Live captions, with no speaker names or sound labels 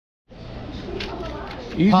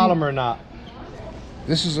Easy. Palomar knot.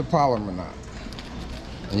 This is a Palomar knot.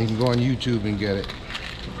 And you can go on YouTube and get it.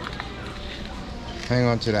 Hang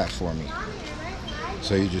on to that for me.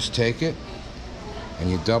 So you just take it and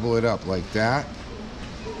you double it up like that.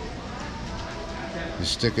 You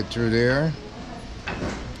stick it through there.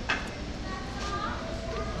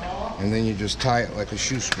 And then you just tie it like a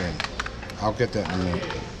shoestring. I'll get that in a minute.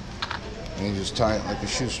 And you just tie it like a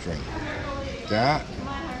shoestring. That,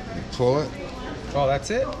 you pull it. Oh, that's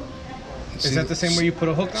it? Is that the same way you put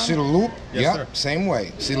a hook on? See the loop? Yes, Yep, sir. same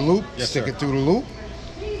way. See the loop? Yes, Stick sir. it through the loop.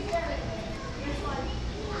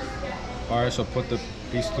 All right, so put the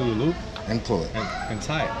piece through the loop And pull it. and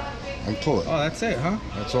tie it. And pull it. Oh, that's it, huh?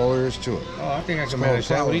 That's all there is to it. Oh, I think I can called manage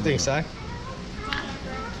that. What do you think, Palomar.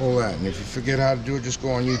 Si? Pull that. And if you forget how to do it, just go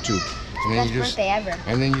on YouTube. And then Best birthday ever.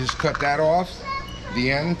 And then you just cut that off.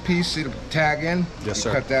 The end piece, see the tag in? Yes, you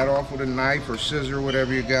sir. Cut that off with a knife or scissor,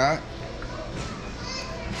 whatever you got.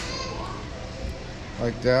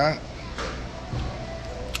 Like that.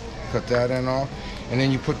 Cut that end off. And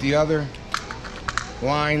then you put the other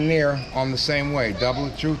line there on the same way. Double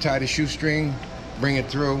it through, tie the shoestring, bring it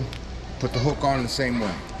through, put the hook on the same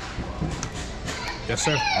way. Yes,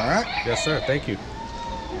 sir. All right? Yes, sir. Thank you.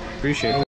 Appreciate it.